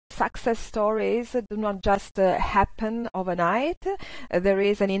success stories do not just happen overnight. There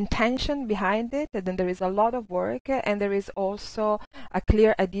is an intention behind it, and then there is a lot of work, and there is also a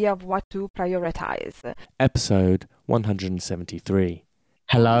clear idea of what to prioritize. Episode 173.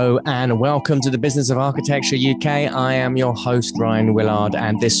 Hello and welcome to the Business of Architecture UK. I am your host, Ryan Willard,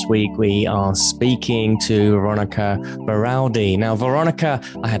 and this week we are speaking to Veronica Baraldi. Now, Veronica,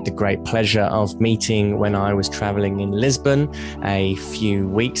 I had the great pleasure of meeting when I was traveling in Lisbon a few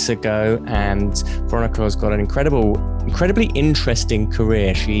weeks ago, and Veronica has got an incredibly interesting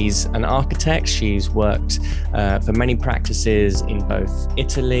career. She's an architect. She's worked for many practices in both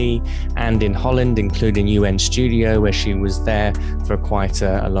Italy and in Holland, including UN Studio, where she was there for quite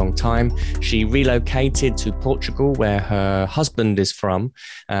a long time. She relocated to Portugal, where her husband is from,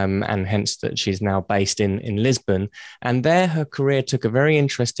 and hence that she's now based in Lisbon. And there her career took a very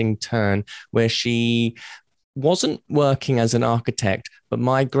interesting turn, where she wasn't working as an architect, but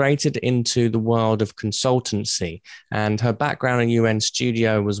migrated into the world of consultancy. And her background in UN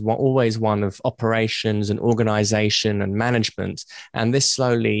Studio was always one of operations and organization and management. And this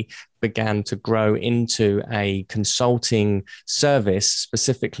slowly began to grow into a consulting service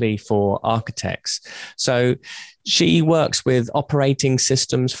specifically for architects. So she works with operating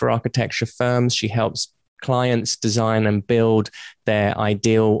systems for architecture firms. She helps clients design and build their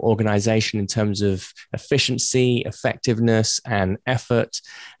ideal organization in terms of efficiency, effectiveness, and effort.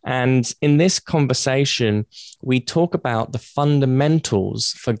 And in this conversation, we talk about the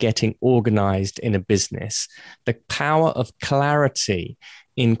fundamentals for getting organized in a business, the power of clarity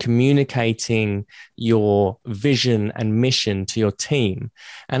in communicating your vision and mission to your team,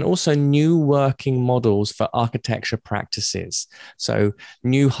 and also new working models for architecture practices. So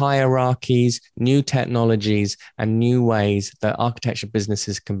new hierarchies, new technologies, and new ways that architecture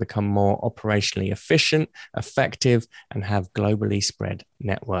businesses can become more operationally efficient, effective, and have globally spread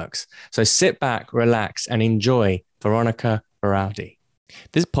networks. So sit back, relax, and enjoy Veronica Baraldi.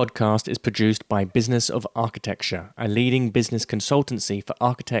 This podcast is produced by Business of Architecture, a leading business consultancy for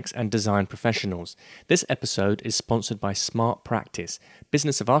architects and design professionals. This episode is sponsored by Smart Practice,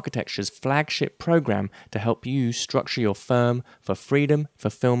 Business of Architecture's flagship program to help you structure your firm for freedom,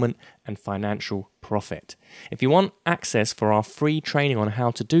 fulfillment, and financial profit. If you want access for our free training on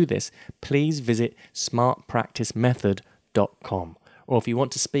how to do this, please visit smartpracticemethod.com. Or if you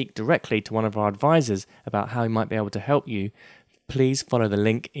want to speak directly to one of our advisors about how we might be able to help you, please follow the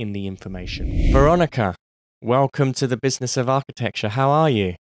link in the information. Veronica, welcome to the Business of Architecture. How are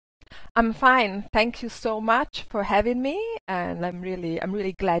you? I'm fine. Thank you so much for having me, and I'm really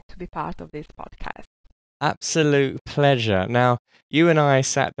glad to be part of this podcast. Absolute pleasure. Now, you and I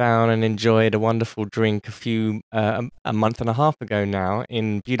sat down and enjoyed a wonderful drink a month and a half ago now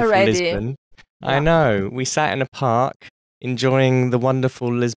in beautiful Lisbon. Yeah. I know. We sat in a park enjoying the wonderful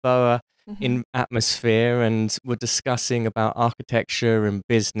Lisboa in atmosphere, and we're discussing about architecture and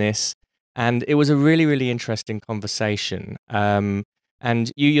business, and it was a really interesting conversation. And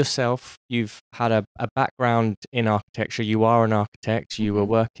you yourself, you've had a background in architecture. You are an architect. You were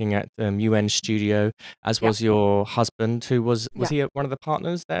working at UN Studio, as was your husband, who was he one of the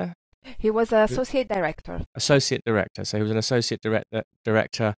partners there? He was associate director. Associate director. So he was an associate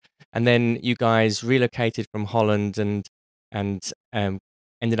director, and then you guys relocated from Holland and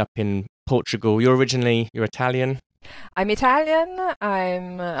ended up in Portugal. You're Italian. I'm Italian.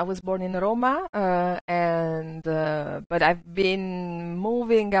 I was born in Roma, but I've been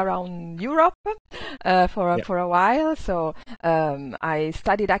moving around Europe for a while. So I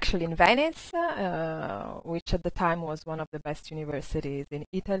studied actually in Venice, which at the time was one of the best universities in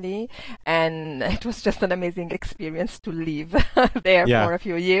Italy, and it was just an amazing experience to live there for a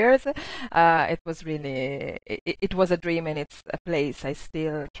few years. It was really, it was a dream, and it's a place I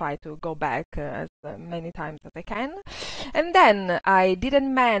still try to go back as many times as I can. And then I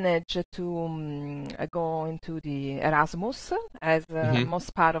didn't manage to go into the Erasmus as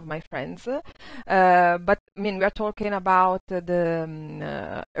most part of my friends. But I mean, we're talking about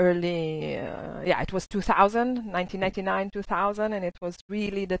the early, it was 1999, 2000, and it was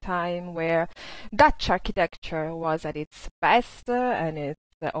really the time where Dutch architecture was at its best, and it's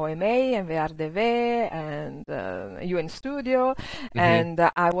the OMA and VRDV and UN Studio, and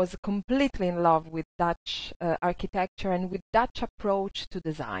I was completely in love with Dutch architecture and with Dutch approach to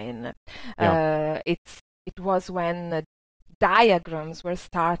design. It was when diagrams were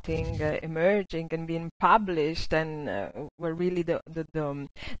starting emerging and being published, and were really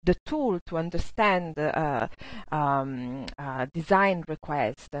the tool to understand design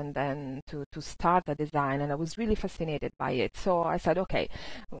request, and then to start a design. And I was really fascinated by it. So I said, okay,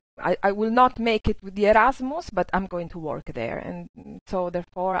 I will not make it with the Erasmus, but I'm going to work there. And so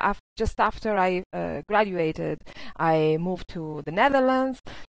therefore, just after I graduated, I moved to the Netherlands,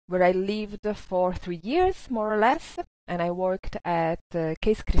 where I lived for 3 years, more or less. And I worked at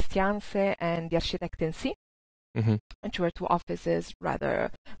Kees Christianse and the Architectency, which were two offices,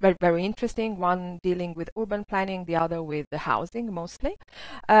 rather very, very interesting. One dealing with urban planning, the other with the housing mostly.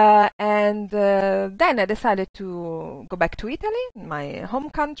 And then I decided to go back to Italy, my home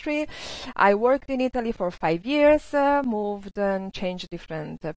country. I worked in Italy for 5 years, moved and changed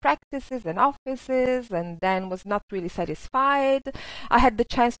different practices and offices, and then was not really satisfied. I had the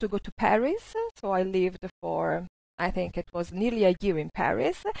chance to go to Paris, so I lived for, I think it was nearly a year in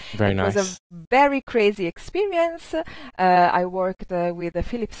Paris. Very nice. It was a very crazy experience. I worked with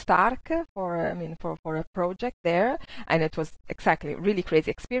Philip Stark for a project there, and it was exactly really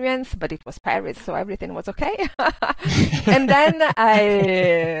crazy experience. But it was Paris, so everything was okay. and then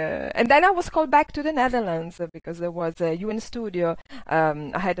I was called back to the Netherlands because there was a UN Studio.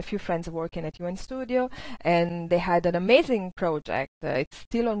 I had a few friends working at UN Studio, and they had an amazing project. It's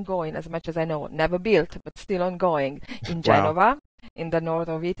still ongoing, as much as I know. Never built, but still ongoing. In Genova, in the north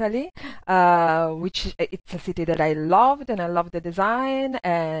of Italy, which it's a city that I loved, and I loved the design.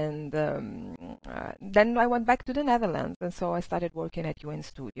 And then I went back to the Netherlands, and so I started working at UN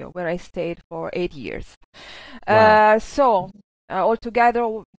Studio, where I stayed for 8 years. Wow.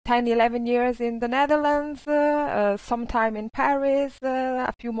 Altogether 10, 11 years in the Netherlands, some time in Paris,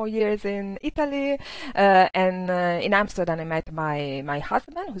 a few more years in Italy, and in Amsterdam I met my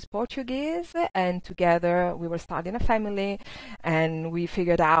husband, who's Portuguese, and together we were starting a family, and we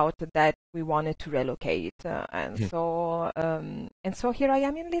figured out that we wanted to relocate, and so here I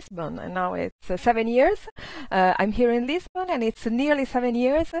am in Lisbon, and now it's 7 years. I'm here in Lisbon, and it's nearly 7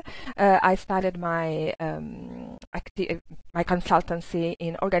 years. I started my my consultancy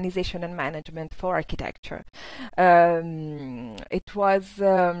in organization and management for architecture. It was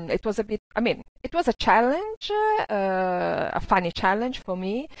a bit, it was a challenge, a funny challenge for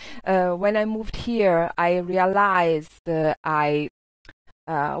me. When I moved here, I realized I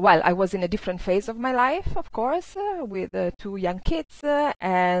was in a different phase of my life, of course, with 2 young kids,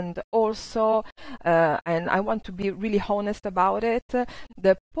 and also, and I want to be really honest about it,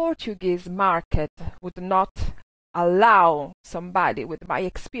 the Portuguese market would not allow somebody with my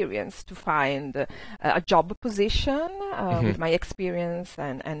experience to find a job position with my experience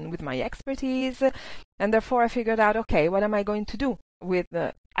and with my expertise. And therefore I figured out, okay, what am I going to do with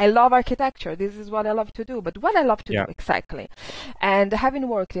I love architecture, this is what I love to do, but what I love to do exactly? And having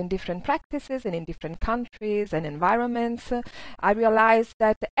worked in different practices and in different countries and environments, I realized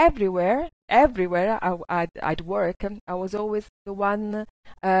that everywhere I'd work, I was always the one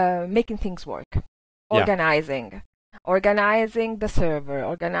making things work. Organizing the server,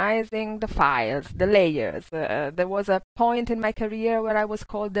 organizing the files, the layers. There was a point in my career where I was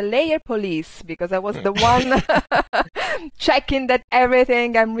called the layer police, because I was the one checking that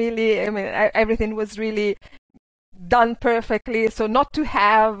everything everything was really done perfectly, so not to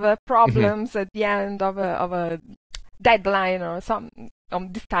have problems at the end of a deadline or some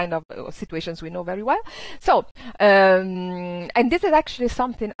this kind of situations we know very well. So, and this is actually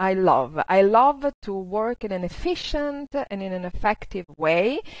something I love. I love to work in an efficient and in an effective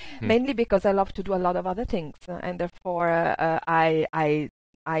way, mainly because I love to do a lot of other things, and therefore I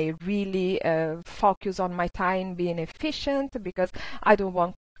really focus on my time being efficient, because I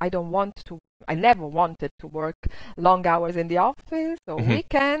never wanted to work long hours in the office or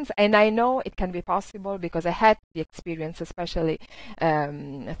weekends, and I know it can be possible because I had the experience, especially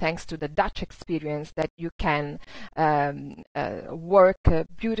thanks to the Dutch experience, that you can work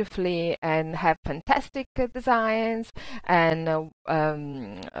beautifully and have fantastic designs and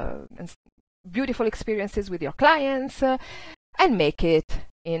beautiful experiences with your clients, and make it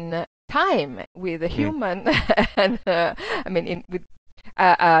in time with a human and with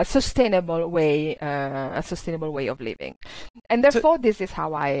a sustainable way of living. And therefore this is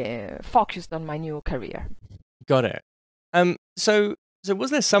how I focused on my new career. Got it. So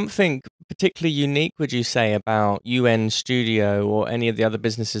was there something particularly unique, would you say, about UN Studio or any of the other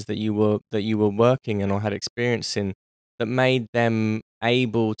businesses that you were working in or had experience in, that made them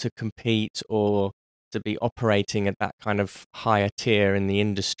able to compete or to be operating at that kind of higher tier in the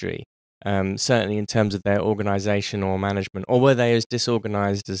industry? Certainly in terms of their organization or management, or were they as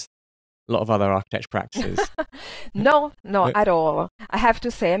disorganized a lot of other architecture practices? No, at all. I have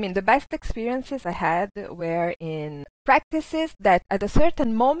to say, I mean, the best experiences I had were in practices that at a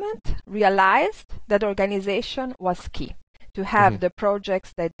certain moment realized that organization was key to have the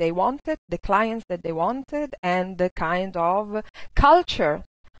projects that they wanted, the clients that they wanted, and the kind of culture,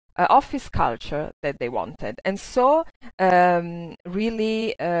 office culture that they wanted. And so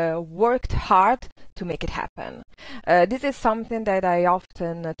really worked hard to make it happen. This is something that I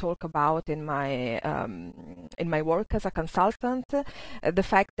often talk about in my work as a consultant. The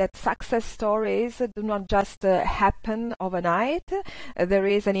fact that success stories do not just happen overnight. There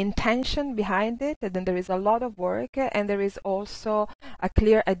is an intention behind it, and then there is a lot of work, and there is also a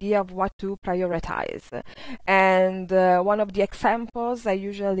clear idea of what to prioritize. And one of the examples I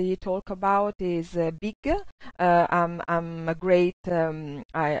usually talk about is Big. I'm a great.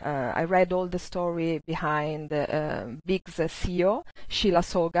 I read all the story behind Big's CEO, Sheila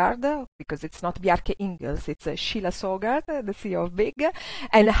Sogard, because it's not Bjarke Ingels, it's Sheila Sogard, the CEO of Big,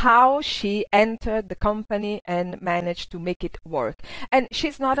 and how she entered the company and managed to make it work. And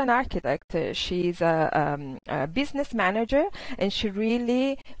she's not an architect; she's a business manager, and she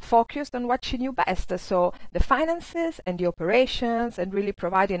really focused on what she knew best. So the finances and the operations, and really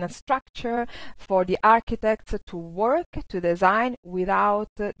providing a structure for the architects to work, to design without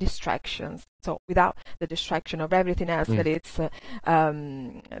distractions. So without the distraction of everything else that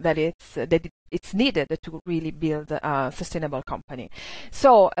it's needed to really build a sustainable company.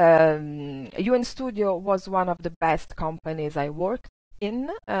 So UN Studio was one of the best companies I worked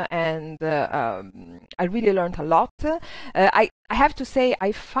in, and I really learned a lot. I have to say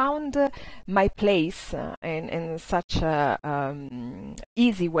I found my place in such a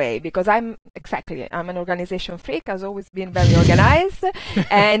easy way, because I'm an organization freak. I've always been very organized,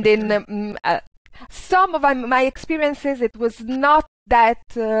 and in some of my experiences, it was not that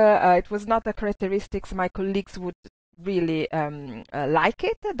it was not the characteristics my colleagues would really like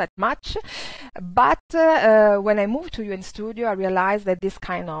it that much. But when I moved to UN Studio, I realized that this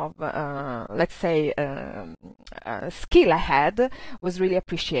kind of, let's say, skill I had was really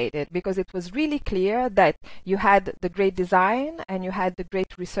appreciated, because it was really clear that you had the great design and you had the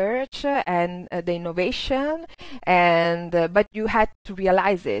great research and the innovation, and but you had to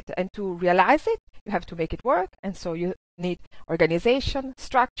realize it, and to realize it, you have to make it work, and so you need organization,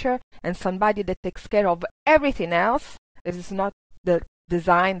 structure, and somebody that takes care of everything else. This is not the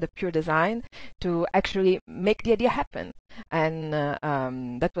design, the pure design, to actually make the idea happen. And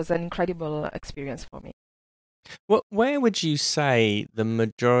that was an incredible experience for me. Well, where would you say the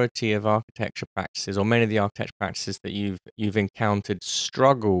majority of architecture practices, or many of the architecture practices that you've encountered,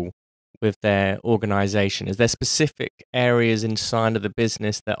 struggle with their organization? Is there specific areas inside of the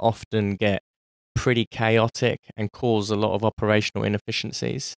business that often get pretty chaotic and cause a lot of operational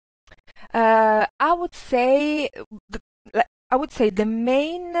inefficiencies? I would say the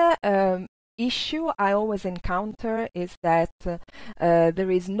main issue I always encounter is that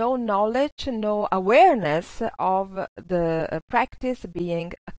there is no knowledge, no awareness of the practice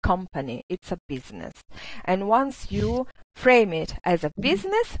being a company. It's a business. And once you frame it as a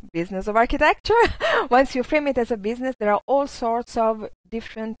business of architecture, once you frame it as a business, there are all sorts of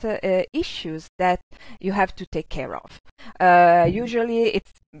different issues that you have to take care of. Usually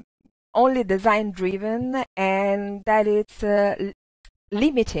it's only design driven, and that it's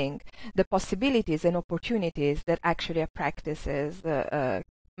limiting the possibilities and opportunities that actually a practices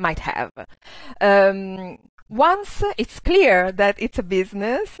might have. Once it's clear that it's a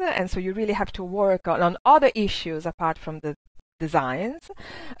business, and so you really have to work on other issues apart from the designs,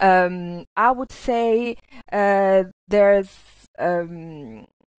 I would say there's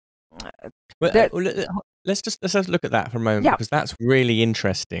let's just look at that for a moment, because that's really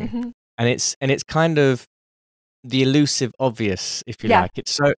interesting. And it's kind of the elusive obvious, if you like.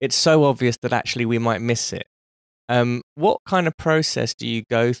 It's so obvious that actually we might miss it. What kind of process do you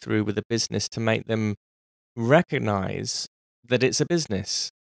go through with a business to make them recognize that it's a business?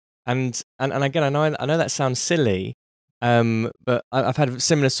 And again, I know that sounds silly, but I've had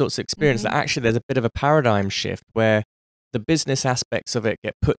similar sorts of experience that actually there's a bit of a paradigm shift where the business aspects of it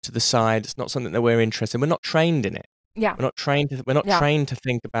get put to the side. It's not something that we're interested in. We're not trained in it. We're not trained to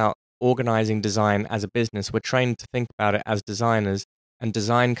think about organizing design as a business. We're trained to think about it as designers, and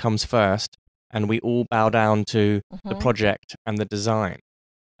design comes first, and we all bow down to the project and the design.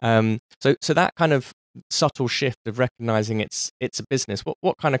 So that kind of subtle shift of recognizing it's a business.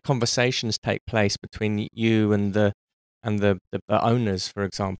 What kind of conversations take place between you and the owners, for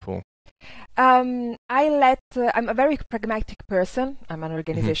example? I'm a very pragmatic person. I'm an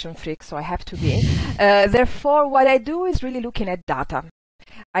organization freak, so I have to be. Therefore, what I do is really looking at data.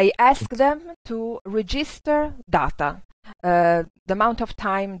 I ask them to register data. The amount of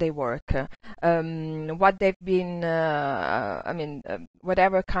time they work, what they've been,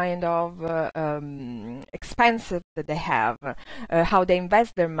 whatever kind of expenses that they have, how they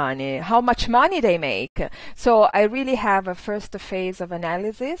invest their money, how much money they make. So I really have a first phase of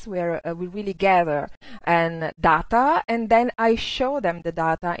analysis where we really gather data, and then I show them the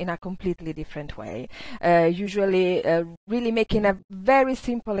data in a completely different way. Usually really making a very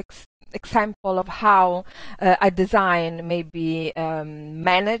simple example of how a design may be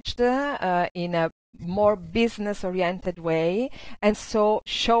managed in a more business-oriented way, and so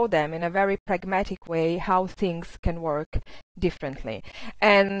show them in a very pragmatic way how things can work differently.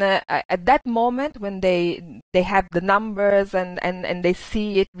 And at that moment, when they have the numbers and they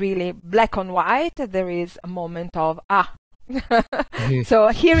see it really black on white, there is a moment of so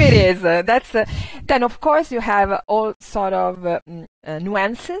here it is. Then of course you have all sort of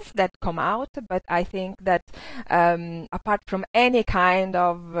nuances that come out, but I think that apart from any kind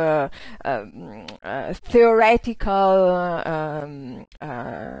of theoretical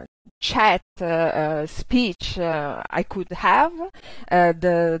chat speech I could have,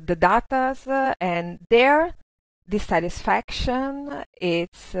 the data and their dissatisfaction,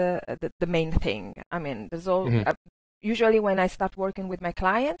 it's the main thing. I mean, there's all usually when I start working with my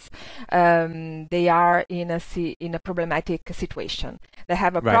clients, they are in a problematic situation. They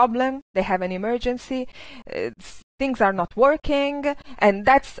have a problem, they have an emergency, things are not working, and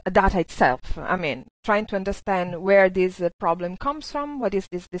that's data itself. I mean, trying to understand where this problem comes from, what is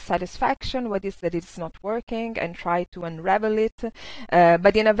this dissatisfaction, what is that it's not working, and try to unravel it,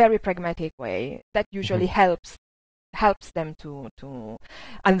 but in a very pragmatic way. That usually helps them to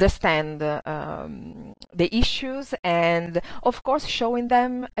understand the issues, and of course showing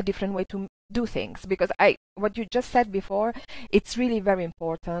them a different way to do things, because what you just said before, it's really very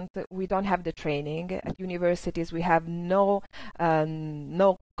important. We don't have the training at universities. We have no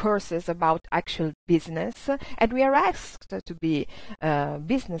courses about actual business, and we are asked to be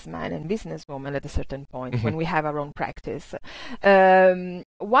businessman and businesswoman at a certain point when we have our own practice.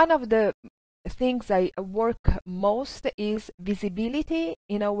 One of the things I work most is visibility,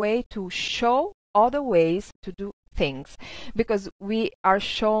 in a way to show other ways to do things, because we are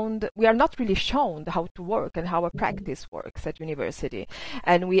not really shown how to work and how a practice works at university.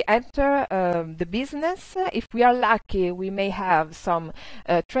 And we enter the business. If we are lucky, we may have some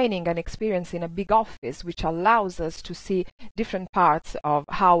training and experience in a big office, which allows us to see different parts of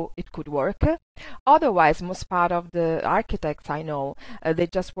how it could work. Otherwise, most part of the architects I know, they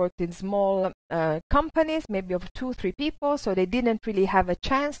just worked in small companies, maybe of 2-3 people, so they didn't really have a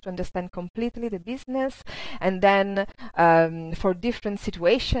chance to understand completely the business. And then for different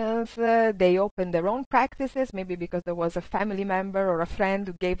situations, they opened their own practices, maybe because there was a family member or a friend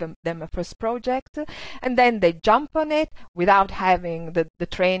who gave them a first project, and then they jump on it without having the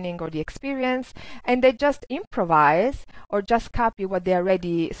training or the experience, and they just improvise or just copy what they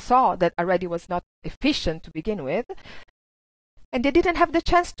already saw that already was not efficient to begin with, and they didn't have the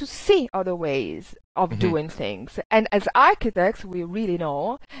chance to see other ways of doing things. And as architects, we really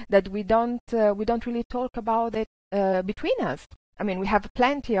know that we don't really talk about it between us. I mean, we have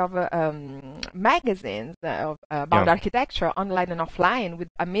plenty of magazines about architecture, online and offline, with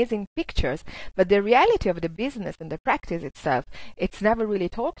amazing pictures. But the reality of the business and the practice itself, it's never really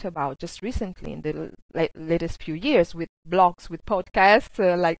talked about. Just recently, in the latest few years, with blogs, with podcasts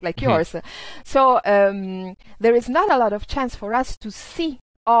like yours. So there is not a lot of chance for us to see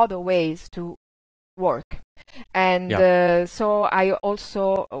other ways to work. And so I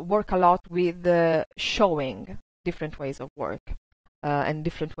also work a lot with showing different ways of work. And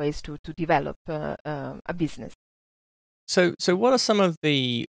different ways to develop a business. So what are some of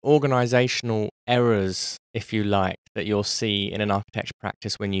the organizational errors, if you like, that you'll see in an architecture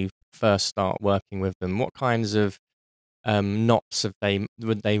practice when you first start working with them? What kinds of knots they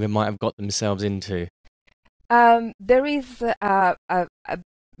might have got themselves into? There is a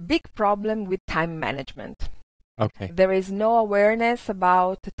big problem with time management. Okay. There is no awareness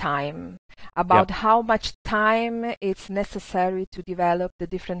about time, about how much time it's necessary to develop the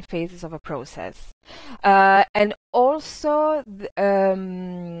different phases of a process. And also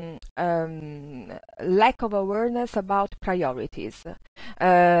lack of awareness about priorities.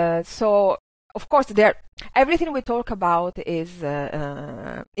 So of course, everything we talk about is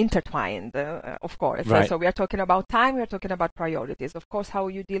intertwined, of course. Right. So we are talking about time, we are talking about priorities. Of course, how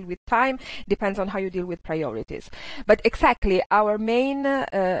you deal with time depends on how you deal with priorities. But exactly, our main,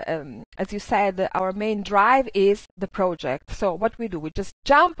 as you said, our main drive is the project. So what we do, we just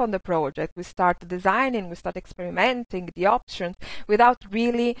jump on the project, we start designing, we start experimenting the options without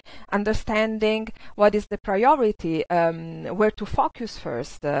really understanding what is the priority, where to focus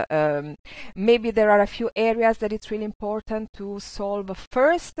first. Maybe there are a few areas that it's really important to solve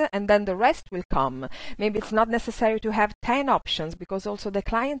first, and then the rest will come. Maybe it's not necessary to have 10 options, because also the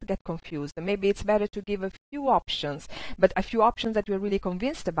client get confused. Maybe it's better to give a few options, but a few options that we're really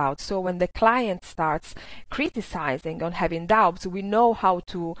convinced about. So when the client starts criticizing or having doubts, we know how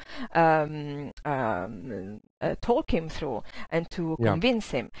to talk him through and to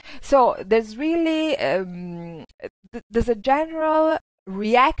convince him. So there's really there's a general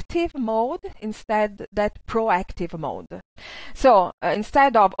reactive mode instead that proactive mode. So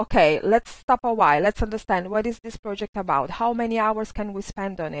instead of, okay, let's stop a while, let's understand what is this project about, how many hours can we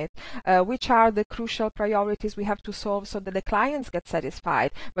spend on it, which are the crucial priorities we have to solve so that the clients get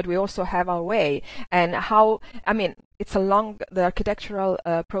satisfied, but we also have our way. And how, I mean, it's a long, the architectural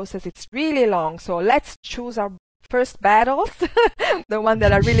process, it's really long, so let's choose our first battles, the ones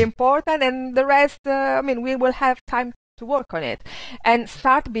that are really important, and the rest, I mean, we will have time to work on it and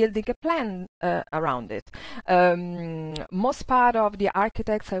start building a plan around it. Most part of the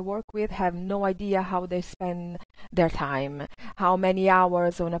architects I work with have no idea how they spend their time, how many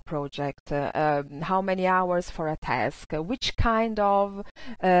hours on a project, how many hours for a task, which kind of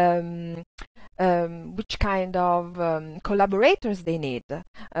collaborators they need,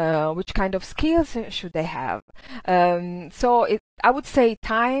 which kind of skills should they have. So I would say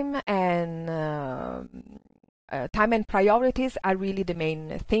time and priorities are really the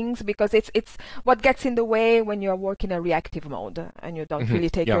main things, because it's what gets in the way when you're working a reactive mode and you don't really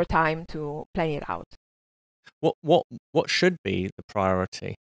take your time to plan it out. What should be the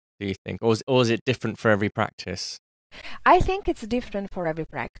priority, do you think, or is it different for every practice? I think it's different for every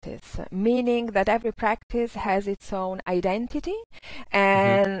practice, meaning that every practice has its own identity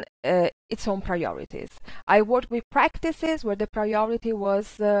and its own priorities. I worked with practices where the priority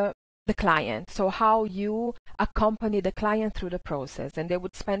was the client, so how you accompany the client through the process, and they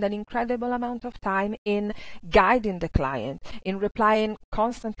would spend an incredible amount of time in guiding the client, in replying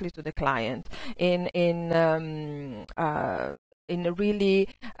constantly to the client, in really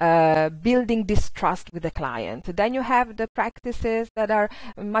building this trust with the client. Then you have the practices that are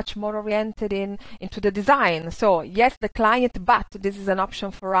much more oriented into the design. So yes, the client, but this is an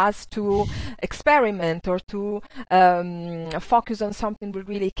option for us to experiment or to focus on something we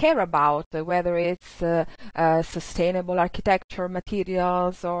really care about, whether it's sustainable architecture,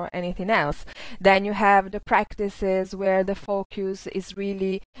 materials, or anything else. Then you have the practices where the focus is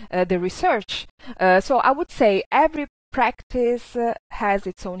really the research. So I would say every practice has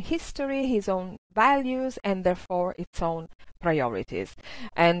its own history, its own values, and therefore its own priorities.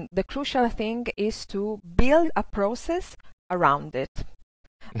 And the crucial thing is to build a process around it,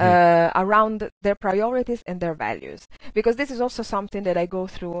 around their priorities and their values. Because this is also something that I go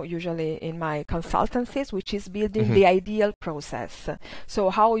through usually in my consultancies, which is building the ideal process.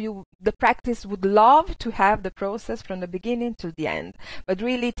 So how the practice would love to have the process from the beginning to the end, but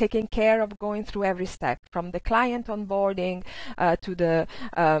really taking care of going through every step, from the client onboarding to the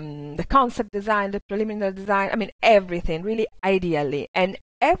concept design, the preliminary design, I mean, everything really ideally. And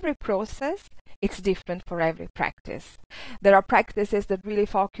every process, it's different for every practice. There are practices that really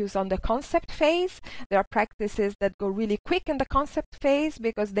focus on the concept phase. There are practices that go really quick in the concept phase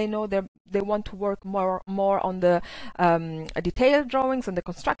because they know they want to work more on the detailed drawings and the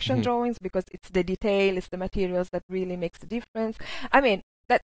construction drawings, because it's the detail, it's the materials that really makes the difference. I mean,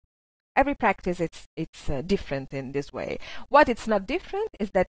 that every practice it's different in this way. What it's not different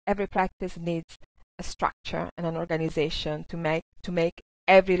is that every practice needs a structure and an organization to make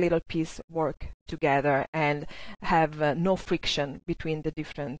every little piece work together and have no friction between the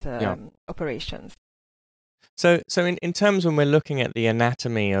different operations. So in terms when we're looking at the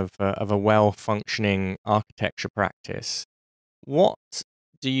anatomy of a well-functioning architecture practice, what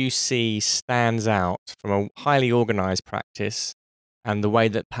do you see stands out from a highly organized practice and the way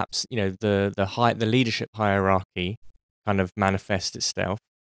that perhaps the leadership hierarchy kind of manifests itself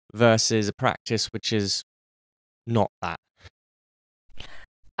versus a practice which is not that?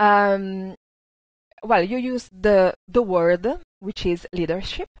 Well, you use the word, which is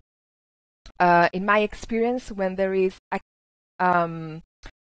leadership. In my experience, when there is a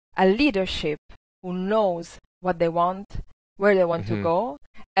leadership who knows what they want, where they want to go,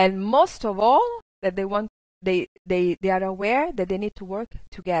 and most of all, that they are aware that they need to work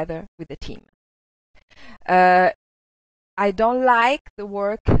together with the team. I don't like the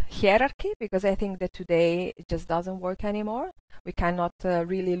work hierarchy, because I think that today it just doesn't work anymore. We cannot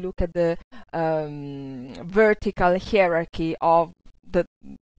really look at the vertical hierarchy of the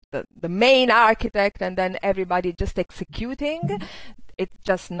main architect and then everybody just executing. It's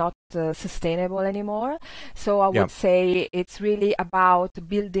just not sustainable anymore. So I would say it's really about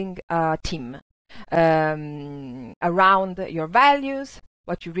building a team around your values,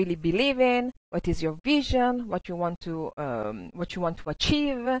 what you really believe in, what is your vision, what you want to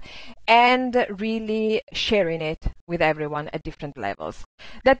achieve, and really sharing it with everyone at different levels.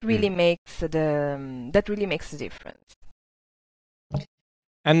 That really makes the difference.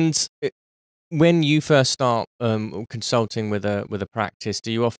 And when you first start consulting with a practice,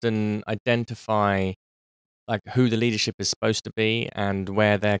 do you often identify like who the leadership is supposed to be and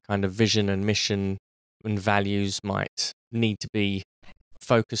where their kind of vision and mission and values might need to be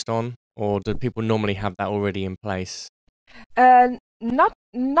focused on, or do people normally have that already in place? Not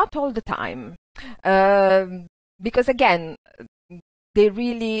all the time, because again,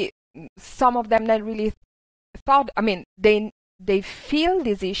 some of them not really thought. I mean, they feel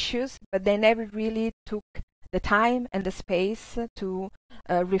these issues, but they never really took the time and the space to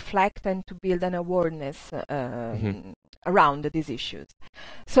reflect and to build an awareness around these issues.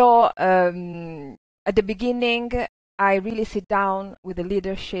 So at the beginning, I really sit down with the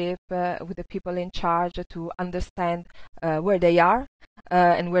leadership, with the people in charge, to understand where they are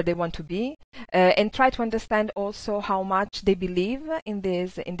and where they want to be, and try to understand also how much they believe in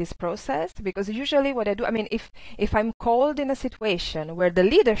this process. Because usually what I do, I mean, if I'm called in a situation where the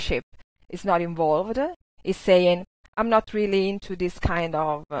leadership is not involved, is saying, I'm not really into this kind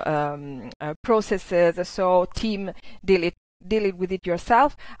of processes, so team, deal it with it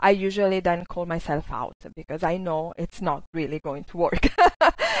yourself, I usually then call myself out, because I know it's not really going to work.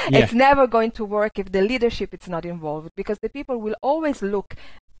 It's never going to work if the leadership is not involved, because the people will always look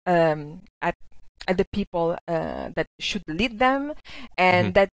at the people that should lead them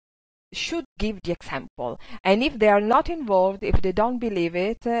and that should give the example. And if they are not involved, if they don't believe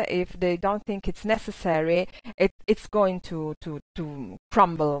it, if they don't think it's necessary, it's going to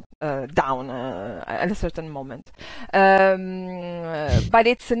crumble down at a certain moment. But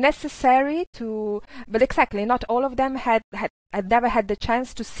it's necessary to. But exactly, not all of them had never had the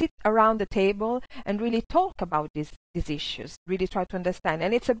chance to sit around the table and really talk about these issues, really try to understand.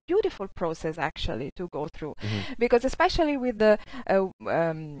 And it's a beautiful process actually to go through, because especially with the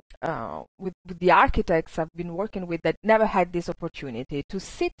architects I've been working with that never had this opportunity to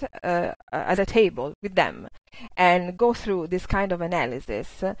sit at a table with them and go through this kind of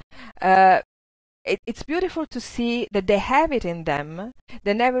analysis. It's beautiful to see that they have it in them.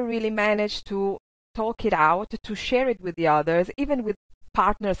 They never really managed to talk it out, to share it with the others, even with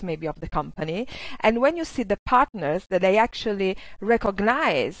partners maybe of the company. And when you see the partners that they actually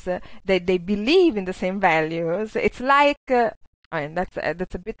recognize that they believe in the same values, it's like I mean, that's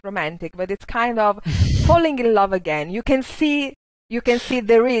a bit romantic, but it's kind of falling in love again. You can see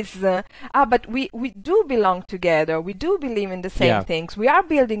there is but we do belong together, we do believe in the same things, we are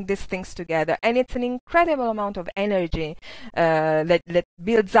building these things together, and it's an incredible amount of energy that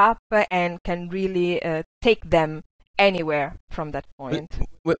builds up and can really take them anywhere from that point.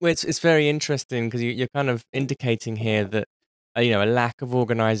 It's very interesting, because you're kind of indicating here that a lack of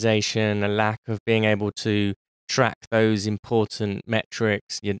organization, a lack of being able to track those important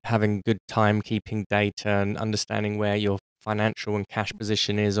metrics, you're having good timekeeping data and understanding where your financial and cash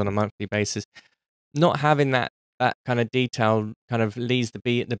position is on a monthly basis. Not having that kind of detail kind of leads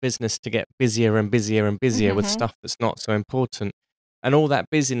the business to get busier and busier and busier with stuff that's not so important. And all that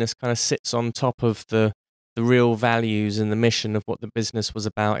busyness kind of sits on top of the real values and the mission of what the business was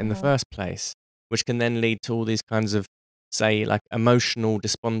about in the first place, which can then lead to all these kinds of, say, like emotional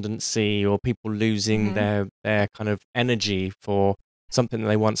despondency, or people losing their kind of energy for something that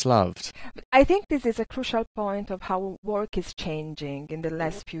they once loved. I think this is a crucial point of how work is changing in the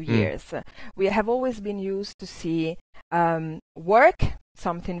last few years. We have always been used to see work,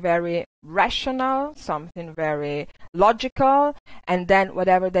 something very rational, something very logical, and then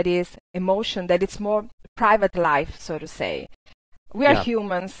whatever that is, emotion, that it's more private life, so to say. We are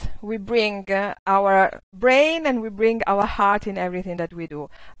humans. We bring our brain and we bring our heart in everything that we do.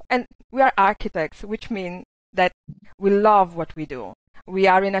 And we are architects, which means that we love what we do. We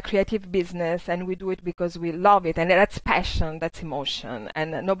are in a creative business and we do it because we love it. And that's passion, that's emotion.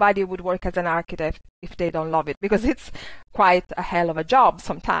 And nobody would work as an architect if they don't love it, because it's quite a hell of a job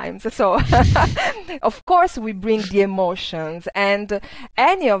sometimes. So of course we bring the emotions, and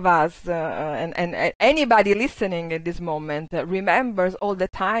any of us and anybody listening at this moment remembers all the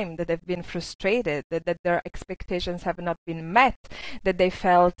time that they've been frustrated, that their expectations have not been met, that they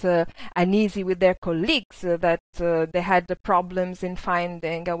felt uneasy with their colleagues, that they had the problems in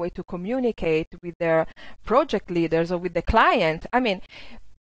finding a way to communicate with their project leaders or with the client. I mean,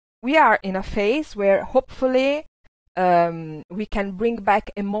 we are in a phase where hopefully we can bring back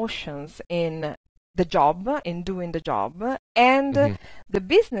emotions in the job, in doing the job, and the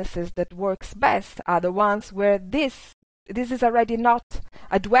businesses that works best are the ones where this is already not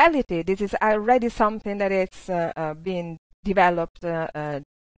a duality. This is already something that is being developed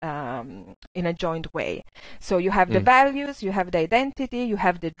in a joint way. So you have the values, you have the identity, you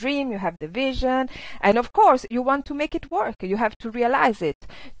have the dream, you have the vision, and of course you want to make it work. You have to realize it.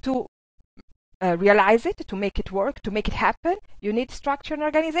 To make it work, to make it happen, you need structure and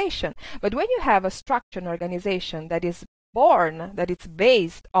organization. But when you have a structure and organization that is born, that it's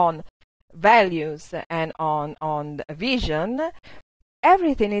based on values and on a vision,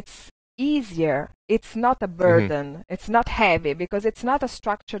 everything is easier. It's not a burden. It's not heavy, because it's not a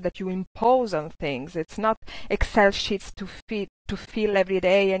structure that you impose on things. It's not Excel sheets to fill every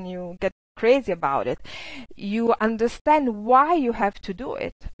day and you get crazy about it. You understand why you have to do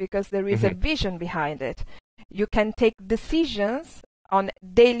it, because there is a vision behind it. You can take decisions on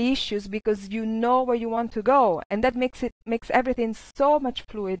daily issues because you know where you want to go, and that makes everything so much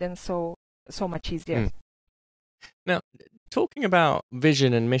fluid and so much easier. Now, talking about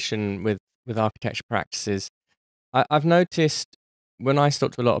vision and mission with architecture practices, I've noticed when I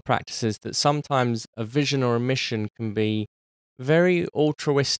talk to a lot of practices that sometimes a vision or a mission can be very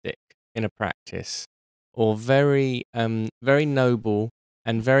altruistic in a practice, or very noble,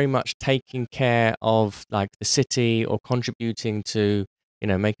 and very much taking care of like the city, or contributing to,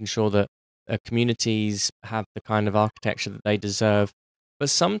 making sure that communities have the kind of architecture that they deserve. But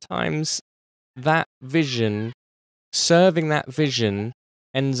sometimes that vision, serving that vision,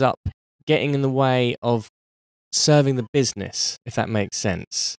 ends up getting in the way of serving the business, if that makes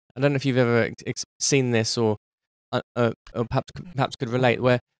sense. I don't know if you've ever seen this, or perhaps could relate,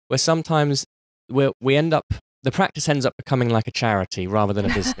 where sometimes we end up, the practice ends up becoming like a charity rather than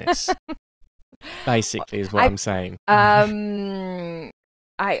a business. Basically, is what I'm saying. I'm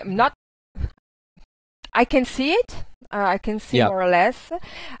not. I can see it. I can see more or less.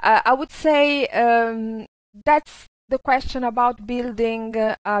 I would say that's the question about building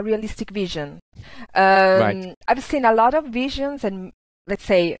a realistic vision. Right. I've seen a lot of visions and, let's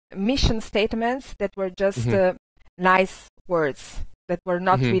say, mission statements that were just nice words that were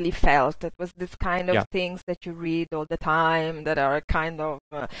not really felt. That was this kind of things that you read all the time that are kind of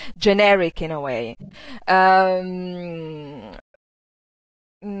generic in a way.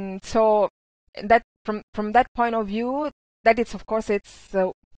 So that from that point of view, that is, of course, it's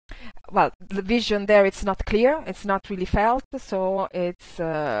well, the vision there, it's not clear, it's not really felt, so it's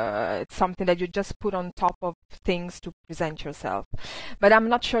something that you just put on top of things to present yourself. But I'm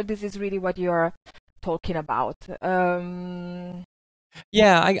not sure this is really what you're talking about.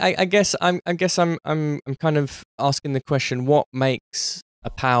 Yeah, I guess I'm kind of asking the question: what makes a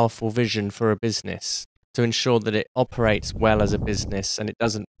powerful vision for a business to ensure that it operates well as a business and it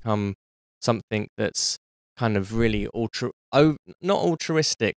doesn't become something that's kind of really not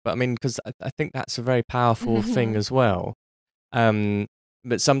altruistic, but I mean, because I think that's a very powerful thing as well.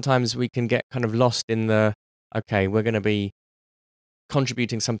 But sometimes we can get kind of lost in the, okay, we're going to be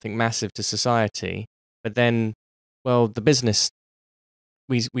contributing something massive to society, but then, well, the business,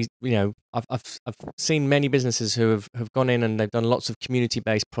 I've seen many businesses who have gone in and they've done lots of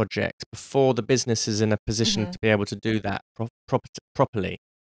community-based projects before the business is in a position to be able to do that properly.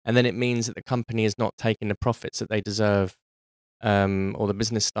 And then it means that the company is not taking the profits that they deserve, or the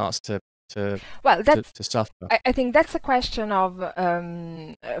business starts to suffer. I think that's a question of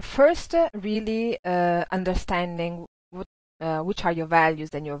first really understanding which are your values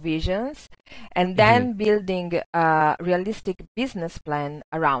and your visions, and then building a realistic business plan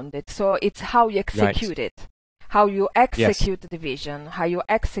around it. So it's how you execute it. How you execute the vision, how you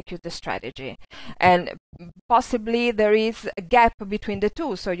execute the strategy. And possibly there is a gap between the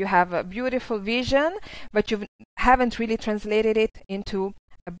two. So you have a beautiful vision, but you haven't really translated it into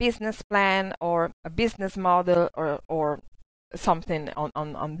a business plan or a business model or something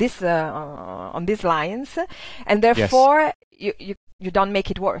on these lines. And therefore you don't make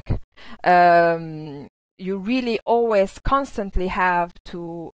it work. You really always constantly have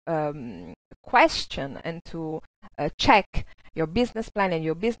to question and to check your business plan and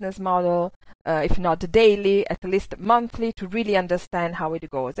your business model if not daily, at least monthly, to really understand how it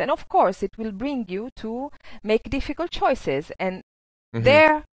goes. And of course, it will bring you to make difficult choices. And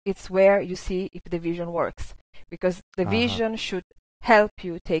there it's where you see if the vision works, because the vision should help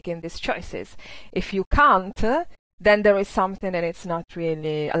you taking these choices. If you can't, then there is something and it's not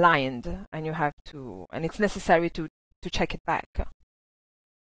really aligned, and you have to, and it's necessary to check it back.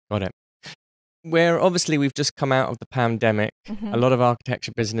 Got it. Where obviously we've just come out of the pandemic, a lot of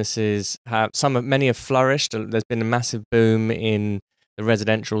architecture businesses many have flourished. There's been a massive boom in the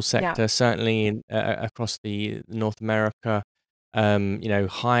residential sector, certainly in, across the North America.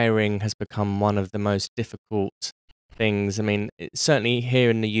 Hiring has become one of the most difficult things. I mean, certainly here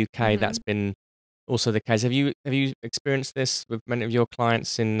in the UK, that's been also the case. Have you experienced this with many of your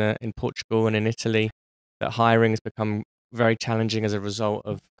clients in Portugal and in Italy, that hiring has become very challenging as a result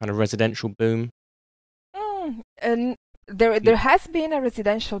of kind of residential boom? And there has been a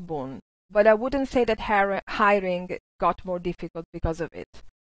residential boom, but I wouldn't say that hiring got more difficult because of it.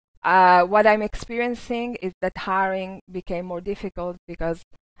 What I'm experiencing is that hiring became more difficult because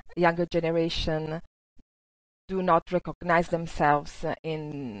younger generation do not recognize themselves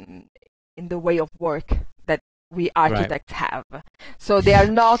in the way of work that we architects have. So they are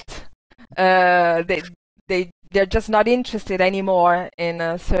not they're just not interested anymore in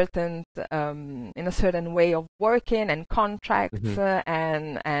a certain way of working and contracts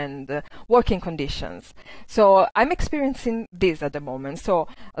and working conditions. So I'm experiencing this at the moment. So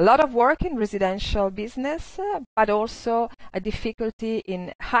a lot of work in residential business, but also a difficulty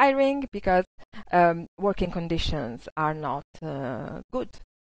in hiring because working conditions are not good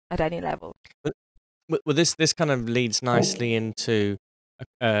at any level. Well, this kind of leads nicely into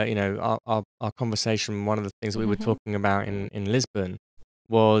our conversation. One of the things that we were talking about in Lisbon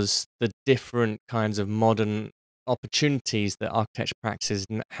was the different kinds of modern opportunities that architecture practices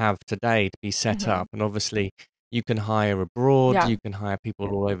have today to be set up. And obviously you can hire abroad, you can hire people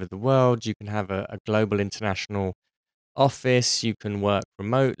all over the world, you can have a global international office, you can work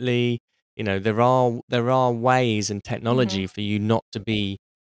remotely. There are ways and technology for you not to be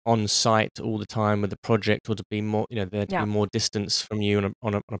on site all the time with the project, or to be more, there to be more distance from you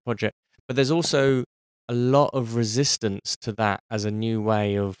on a project. But there's also a lot of resistance to that as a new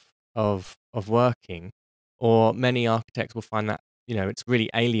way of working, or many architects will find that it's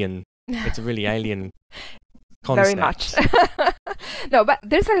really alien. It's a really alien concept. Very much. No, but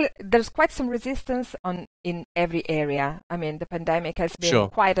there's quite some resistance in every area. I mean, the pandemic has been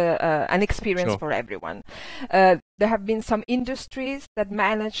quite an experience for everyone. There have been some industries that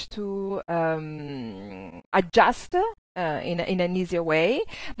managed to adjust in an easier way,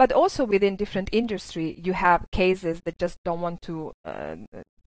 but also within different industry, you have cases that just don't want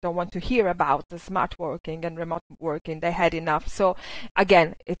to hear about the smart working and remote working. They had enough. So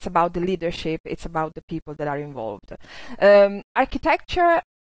again, it's about the leadership. It's about the people that are involved. Architecture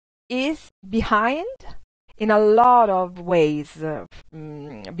is behind in a lot of ways,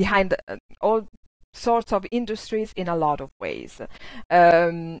 behind all sorts of industries in a lot of ways.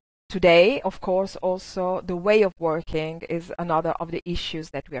 Today, of course, also the way of working is another of the issues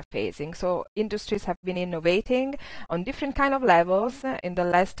that we are facing. So industries have been innovating on different kind of levels in the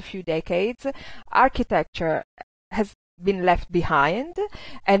last few decades. Architecture has been left behind,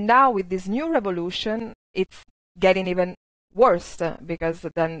 and now with this new revolution, it's getting even worse because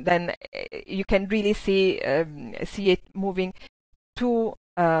then you can really see it moving too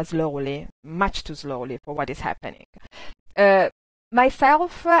slowly, much too slowly for what is happening.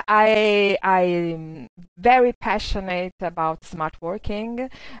 Myself, I'm very passionate about smart working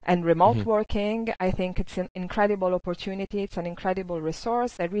and remote working. I think it's an incredible opportunity. It's an incredible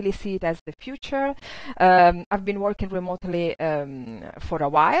resource. I really see it as the future. I've been working remotely for a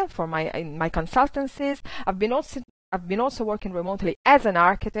while in my consultancies. I've been also working remotely as an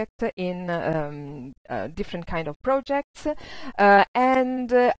architect in different kind of projects,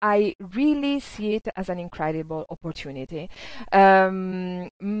 and I really see it as an incredible opportunity,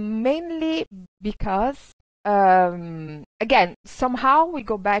 mainly because, again, somehow we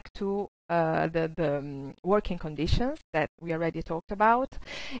go back to the working conditions that we already talked about.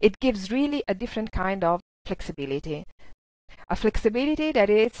 It gives really a different kind of flexibility. A flexibility that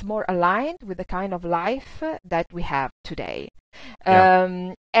is more aligned with the kind of life that we have today.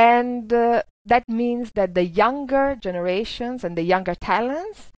 And that means that the younger generations and the younger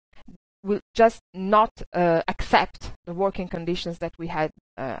talents will just not accept the working conditions that we had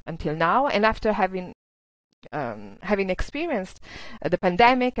until now. And after having having experienced the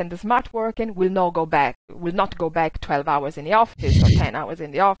pandemic and the smart working, will not go back 12 hours in the office or 10 hours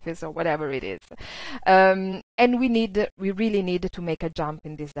in the office or whatever it is. And we really need to make a jump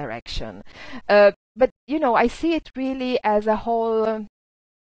in this direction. But I see it really as a whole,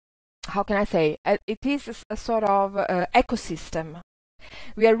 how can I say, it is a sort of ecosystem.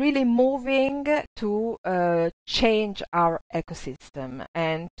 We are really moving to change our ecosystem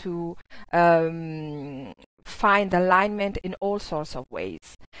and to find alignment in all sorts of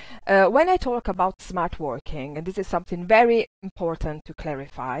ways. When I talk about smart working, and this is something very important to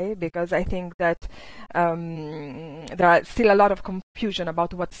clarify, because I think that there are still a lot of confusion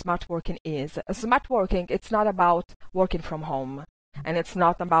about what smart working is. Smart working, it's not about working from home. And it's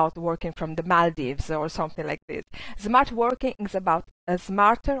not about working from the Maldives or something like this. Smart working is about a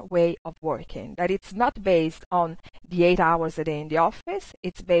smarter way of working, that it's not based on the 8 hours a day in the office.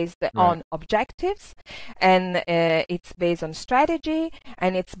 It's based on objectives, and it's based on strategy,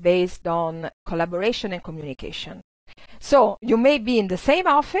 and it's based on collaboration and communication. So you may be in the same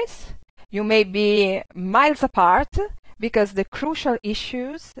office, you may be miles apart, because the crucial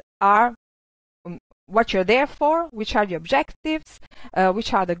issues are what you're there for, which are the objectives,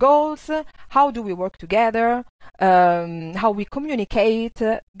 which are the goals, how do we work together, how we communicate.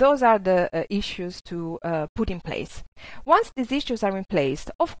 Those are the issues to put in place. Once these issues are in place,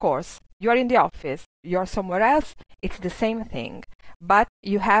 of course, you're in the office, you're somewhere else, it's the same thing. But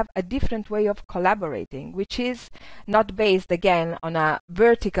you have a different way of collaborating, which is not based, again, on a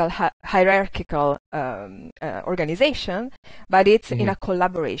vertical, hierarchical organization, but it's in a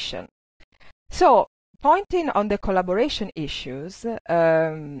collaboration. So, pointing on the collaboration issues,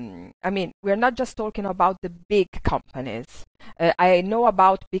 I mean, we're not just talking about the big companies. I know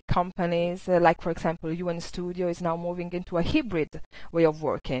about big companies, like, for example, UN Studio is now moving into a hybrid way of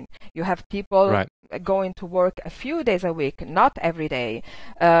working. You have people going to work a few days a week, not every day.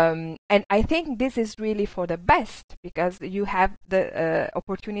 And I think this is really for the best, because you have the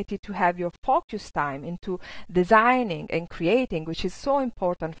opportunity to have your focus time into designing and creating, which is so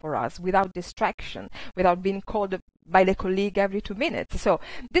important for us, without distraction, without being called by the colleague every 2 minutes. So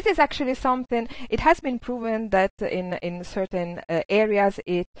this is actually something, it has been proven that in certain areas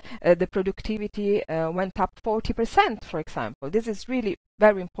the productivity went up 40%, for example. This is really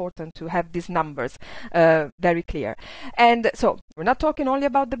very important to have these numbers very clear. And so we're not talking only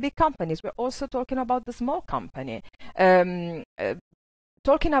about the big companies, we're also talking about the small company.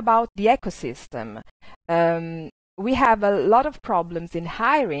 Talking about the ecosystem, we have a lot of problems in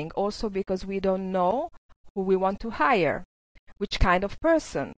hiring, also because we don't know who we want to hire, which kind of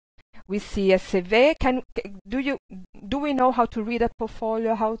person. We see a CV. Do we know how to read a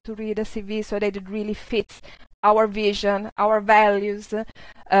portfolio, how to read a CV, so that it really fits our vision, our values?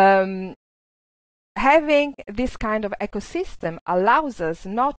 Having this kind of ecosystem allows us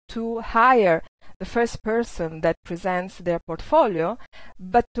not to hire the first person that presents their portfolio,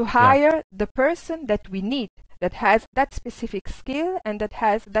 but to hire the person that we need, that has that specific skill and that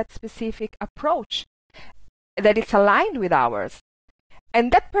has that specific approach, that it's aligned with ours.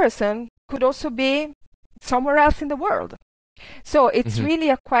 And that person could also be somewhere else in the world. So it's really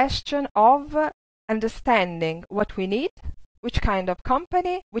a question of understanding what we need, which kind of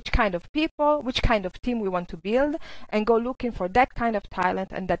company, which kind of people, which kind of team we want to build, and go looking for that kind of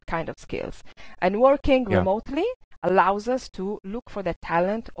talent and that kind of skills. And working remotely allows us to look for that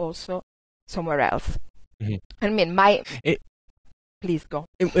talent also somewhere else. I mean, please go.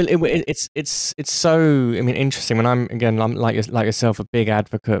 It's so, I mean, interesting. When I'm like yourself, a big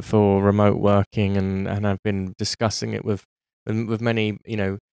advocate for remote working, and I've been discussing it with many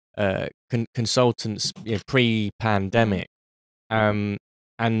consultants pre-pandemic, and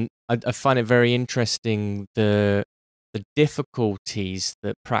I find it very interesting the difficulties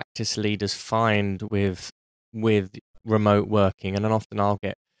that practice leaders find with remote working. And then often I'll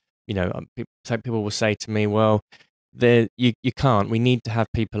get, people will say to me, well, you can't. We need to have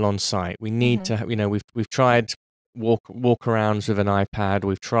people on site. We need to, we've tried walkarounds with an iPad.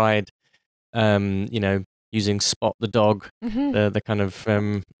 We've tried, using Spot the dog, the kind of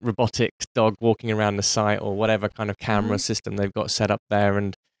robotic dog walking around the site, or whatever kind of camera system they've got set up there.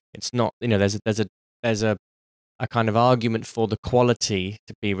 And it's not, there's a kind of argument for the quality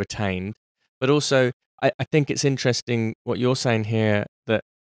to be retained, but also I think it's interesting what you're saying here, that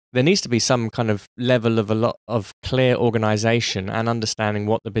there needs to be some kind of level of a lot of clear organization and understanding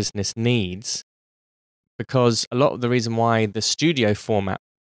what the business needs, because a lot of the reason why the studio format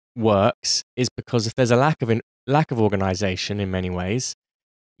works is because if there's a lack of organization in many ways,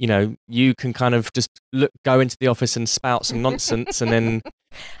 you can kind of just go into the office and spout some nonsense, and then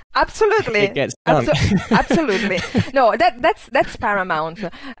Absolutely. it gets done. Absolutely. No, that's paramount.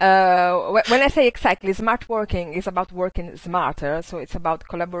 When I say exactly, smart working is about working smarter. So it's about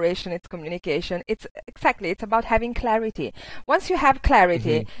collaboration, it's communication. It's about having clarity. Once you have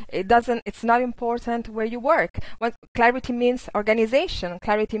clarity, it's not important where you work. Clarity means organization.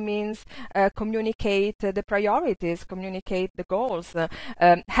 Clarity means communicate the priorities, communicate the goals,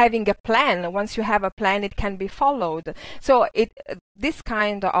 having a plan. Once you have a plan, it can be followed. So this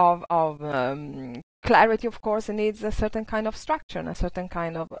kind of clarity, of course, needs a certain kind of structure and a certain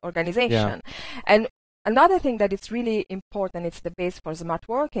kind of organization. Yeah. And another thing that is really important, it's the base for smart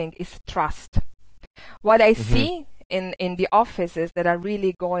working, is trust. What I see in the offices that are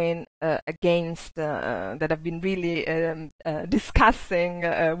really going against, that have been really discussing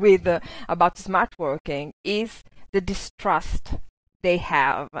with about smart working, is the distrust they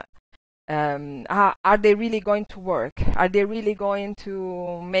have. Are they really going to work? Are they really going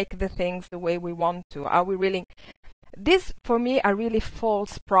to make the things the way we want to? Are we really? These, for me, are really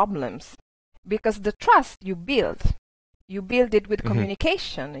false problems, because the trust you build it with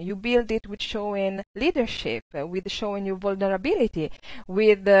communication, you build it with showing leadership, with showing your vulnerability,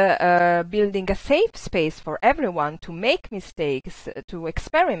 with building a safe space for everyone to make mistakes, to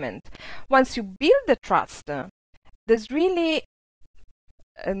experiment. Once you build the trust, there's really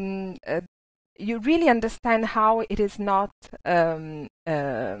you really understand how it is not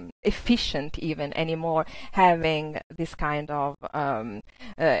efficient even anymore, having this kind of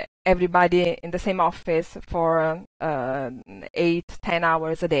everybody in the same office for 8-10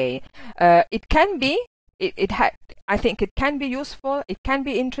 hours a day. It can be. I think it can be useful. It can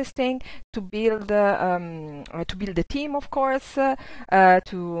be interesting to build a team, of course, to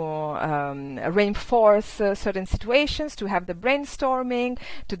reinforce certain situations, to have the brainstorming,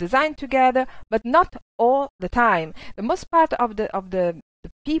 to design together, but not all the time. The most part of the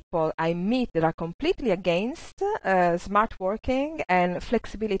people I meet that are completely against smart working and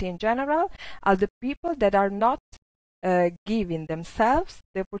flexibility in general are the people that are not giving themselves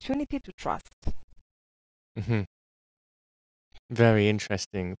the opportunity to trust. Very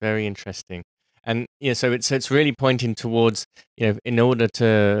interesting, very interesting. And yeah, so it's really pointing towards, in order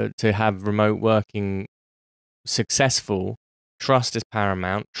to have remote working successful, trust is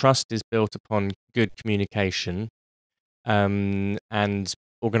paramount. Trust is built upon good communication, and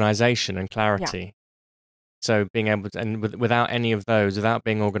organization and clarity. Yeah. So being able to, and without any of those, without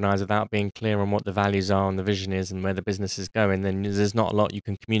being organized, without being clear on what the values are and the vision is and where the business is going, then there's not a lot you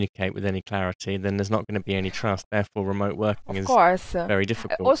can communicate with any clarity. Then there's not going to be any trust. Therefore, remote working is very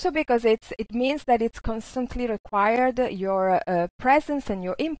difficult. Also because it means that it's constantly required your presence and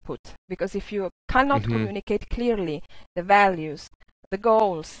your input. Because if you cannot communicate clearly the values, the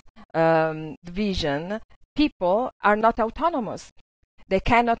goals, the vision, people are not autonomous. They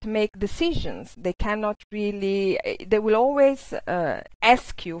cannot make decisions. They cannot really. They will always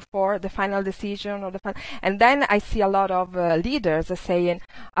ask you for the final decision or the final. And then I see a lot of leaders saying,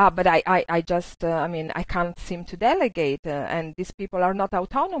 but I just, I can't seem to delegate, and these people are not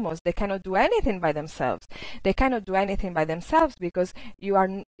autonomous. They cannot do anything by themselves. They cannot do anything by themselves because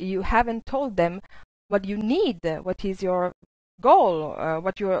you haven't told them what you need, what is your goal,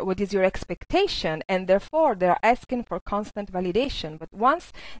 what is your expectation, and therefore they're asking for constant validation. But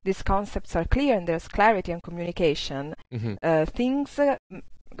once these concepts are clear and there's clarity and communication, things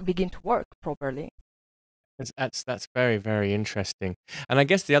begin to work properly. That's very, very interesting. And I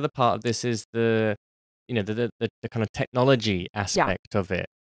guess the other part of this is the kind of technology aspect of it,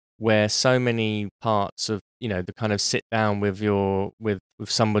 where so many parts of the kind of sit down with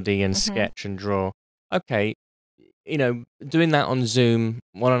somebody and sketch and draw. Okay, doing that on Zoom,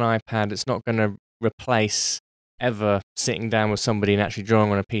 on an iPad, it's not going to replace ever sitting down with somebody and actually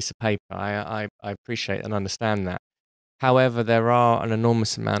drawing on a piece of paper. I appreciate and understand that. However, there are an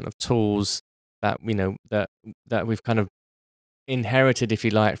enormous amount of tools that that we've kind of inherited, if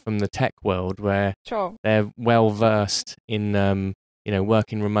you like, from the tech world, where they're well versed in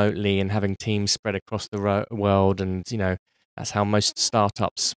working remotely and having teams spread across the world, and that's how most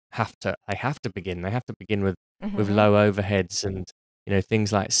startups have to begin. They have to begin with low overheads and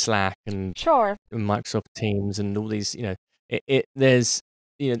things like Slack and Microsoft Teams and all these. There's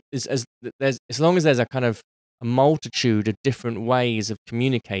as long as there's a kind of a multitude of different ways of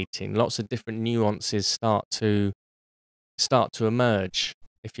communicating, lots of different nuances start to emerge,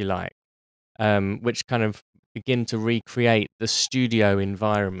 if you like, which kind of begin to recreate the studio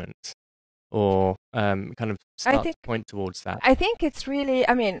environment, or kind of start to point towards that. I think it's really,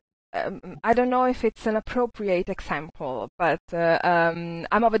 I don't know if it's an appropriate example, but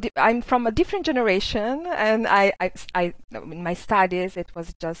I'm from a different generation, and in my studies it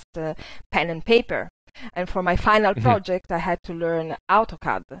was just pen and paper. And for my final project, I had to learn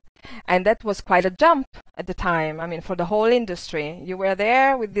AutoCAD. And that was quite a jump at the time. I mean, for the whole industry. You were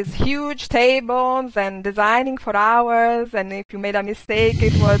there with these huge tables and designing for hours. And if you made a mistake,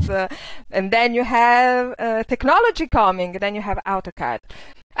 it was... and then you have technology coming, and then you have AutoCAD.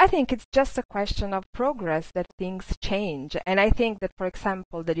 I think it's just a question of progress that things change. And I think that, for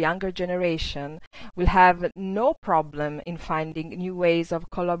example, the younger generation will have no problem in finding new ways of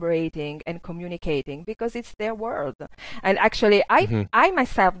collaborating and communicating because it's their world. And actually, I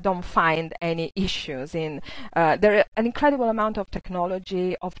myself don't find any issues in, there are an incredible amount of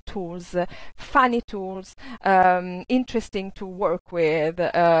technology, of tools, funny tools, interesting to work with,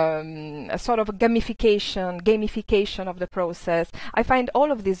 a sort of gamification of the process. I find all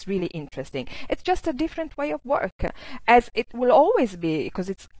of this really interesting. It's just a different way of work, as it will always be, because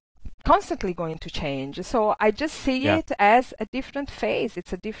it's constantly going to change. So I just see it as a different phase.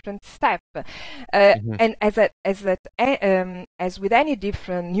 It's a different step, and as with any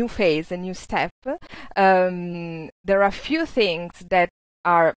different new phase and new step, there are few things that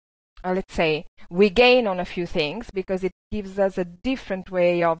are, let's say, we gain on a few things because it gives us a different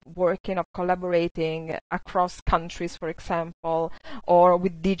way of working, of collaborating across countries, for example, or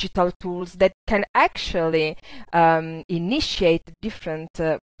with digital tools that can actually initiate different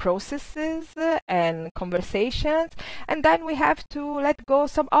processes and conversations. And then we have to let go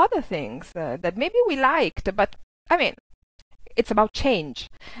some other things that maybe we liked, but I mean, it's about change.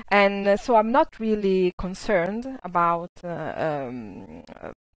 And so I'm not really concerned about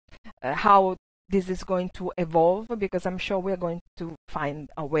how this is going to evolve, because I'm sure we're going to find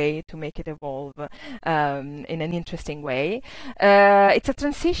a way to make it evolve in an interesting way. It's a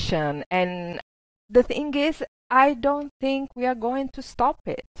transition, and the thing is, I don't think we are going to stop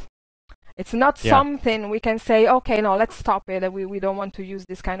it. It's not something we can say, okay, no, let's stop it. We don't want to use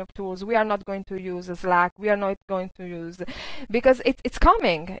this kind of tools. We are not going to use Slack. We are not going to use, because it's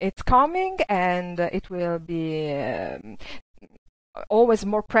coming. It's coming, and it will be always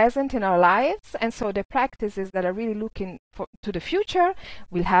more present in our lives. And so the practices that are really looking to the future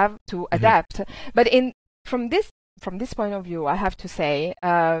will have to adapt. But from this point of view, I have to say,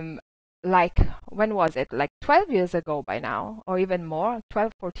 like, when was it? Like 12 years ago by now, or even more,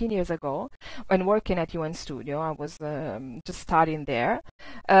 12, 14 years ago, when working at UN Studio, I was just starting there.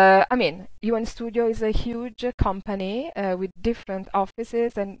 I mean, UN Studio is a huge company with different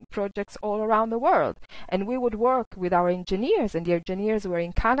offices and projects all around the world. And we would work with our engineers, and the engineers were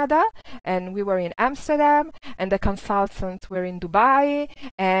in Canada, and we were in Amsterdam, and the consultants were in Dubai,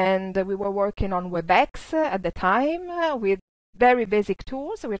 and we were working on WebEx at the time with very basic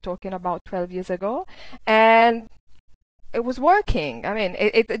tools. We're talking about 12 years ago, and it was working. I mean,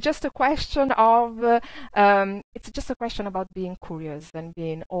 it's just a question of it's just a question about being curious and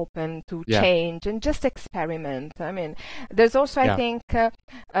being open to change and just experiment. I mean, there's also, I think,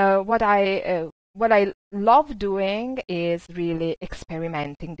 what I love doing is really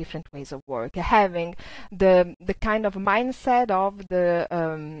experimenting different ways of work, having the kind of mindset of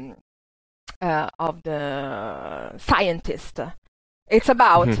the scientist. It's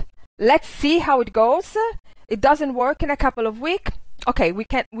about let's see how it goes. It doesn't work in a couple of weeks. Okay,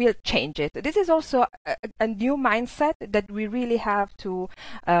 we'll change it. This is also a new mindset that we really have to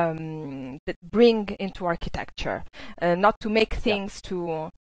bring into architecture, not to make things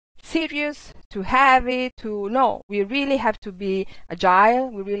too serious, too heavy, no. We really have to be agile.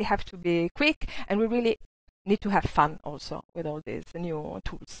 We really have to be quick, and we really need to have fun also with all these new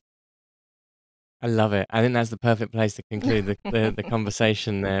tools. I love it. I think that's the perfect place to conclude the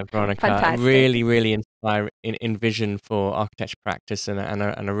conversation there, Veronica. Fantastic. Really, really in vision for architecture practice, and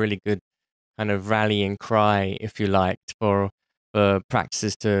a really good kind of rallying cry, if you like, for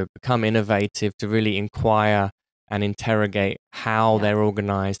practices to become innovative, to really inquire and interrogate how they're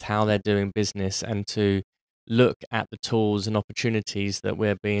organized, how they're doing business, and to look at the tools and opportunities that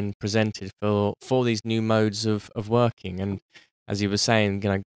we're being presented for these new modes of working. And as you were saying,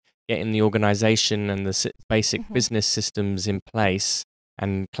 getting the organization and the basic business systems in place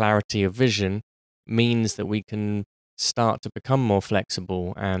and clarity of vision means that we can start to become more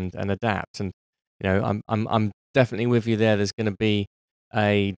flexible and adapt. And I'm definitely with you there. There's going to be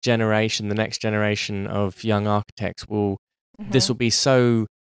a generation, the next generation of young architects this will be so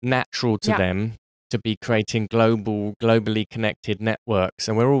natural to them to be creating globally connected networks,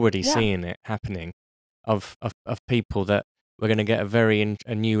 and we're already seeing it happening of people that we're going to get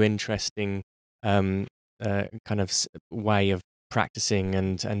a new interesting kind of way of practicing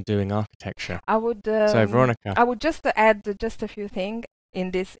and doing architecture. I would So Veronica, I would just add just a few things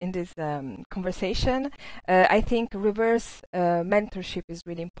in this conversation. I think reverse mentorship is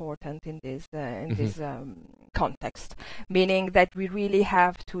really important in this context, meaning that we really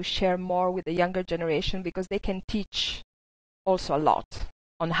have to share more with the younger generation, because they can teach also a lot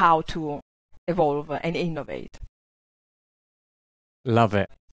on how to evolve and innovate. love it.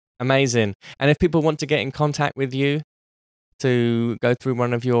 Amazing. And if people want to get in contact with you to go through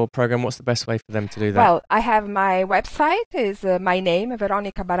one of your program, what's the best way for them to do that? Well, I have my website, is my name,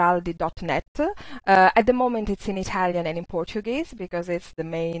 veronicabaraldi.net. At the moment, it's in Italian and in Portuguese, because it's the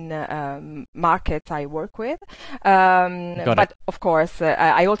main markets I work with. But of course,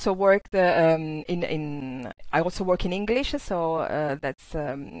 I also worked I also work in English, so that's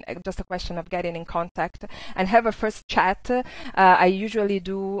just a question of getting in contact and have a first chat. I usually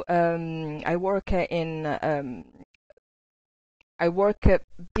do. I work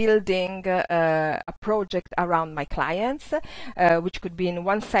building a project around my clients, which could be in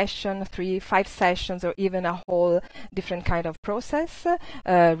one session, 3, 5 sessions, or even a whole different kind of process,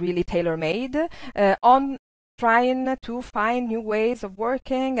 really tailor-made, on trying to find new ways of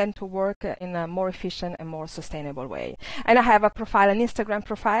working and to work in a more efficient and more sustainable way. And I have a profile, an Instagram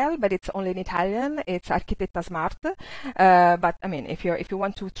profile, but it's only in Italian. It's Architetta Smart. But I mean, if you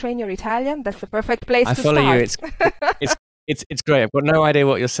want to train your Italian, that's the perfect place to start. I follow you. It's great. I've got no idea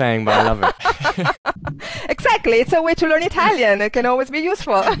what you're saying, but I love it. Exactly. It's a way to learn Italian. It can always be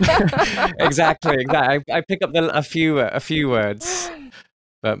useful. Exactly. I pick up a few words,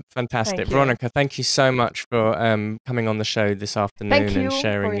 but fantastic. Veronica, thank you so much for coming on the show this afternoon and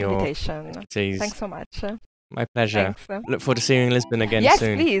sharing your expertise. Thanks so much. My pleasure. Thanks. Look forward to seeing you in Lisbon again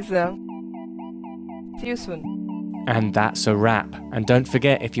soon. Yes, please. See you soon. And that's a wrap. And don't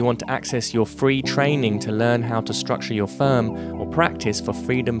forget, if you want to access your free training to learn how to structure your firm or practice for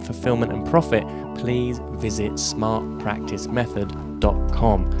freedom, fulfillment and profit, please visit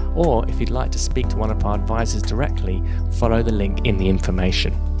smartpracticemethod.com. Or if you'd like to speak to one of our advisors directly, follow the link in the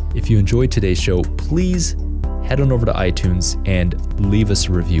information. If you enjoyed today's show, please head on over to iTunes and leave us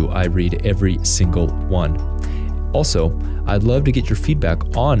a review. I read every single one. Also, I'd love to get your feedback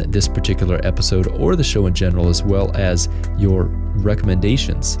on this particular episode or the show in general, as well as your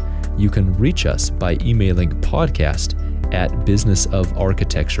recommendations. You can reach us by emailing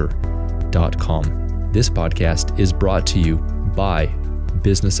podcast@businessofarchitecture.com. This podcast is brought to you by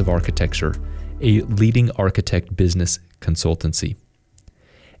Business of Architecture, a leading architect business consultancy.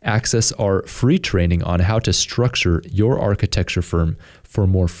 Access our free training on how to structure your architecture firm for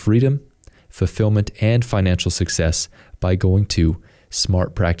more freedom, fulfillment, and financial success by going to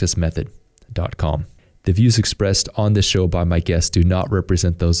smartpracticemethod.com. The views expressed on this show by my guests do not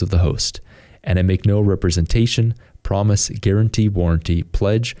represent those of the host, and I make no representation, promise, guarantee, warranty,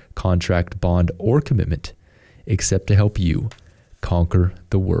 pledge, contract, bond, or commitment except to help you conquer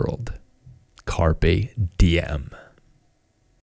the world. Carpe Diem.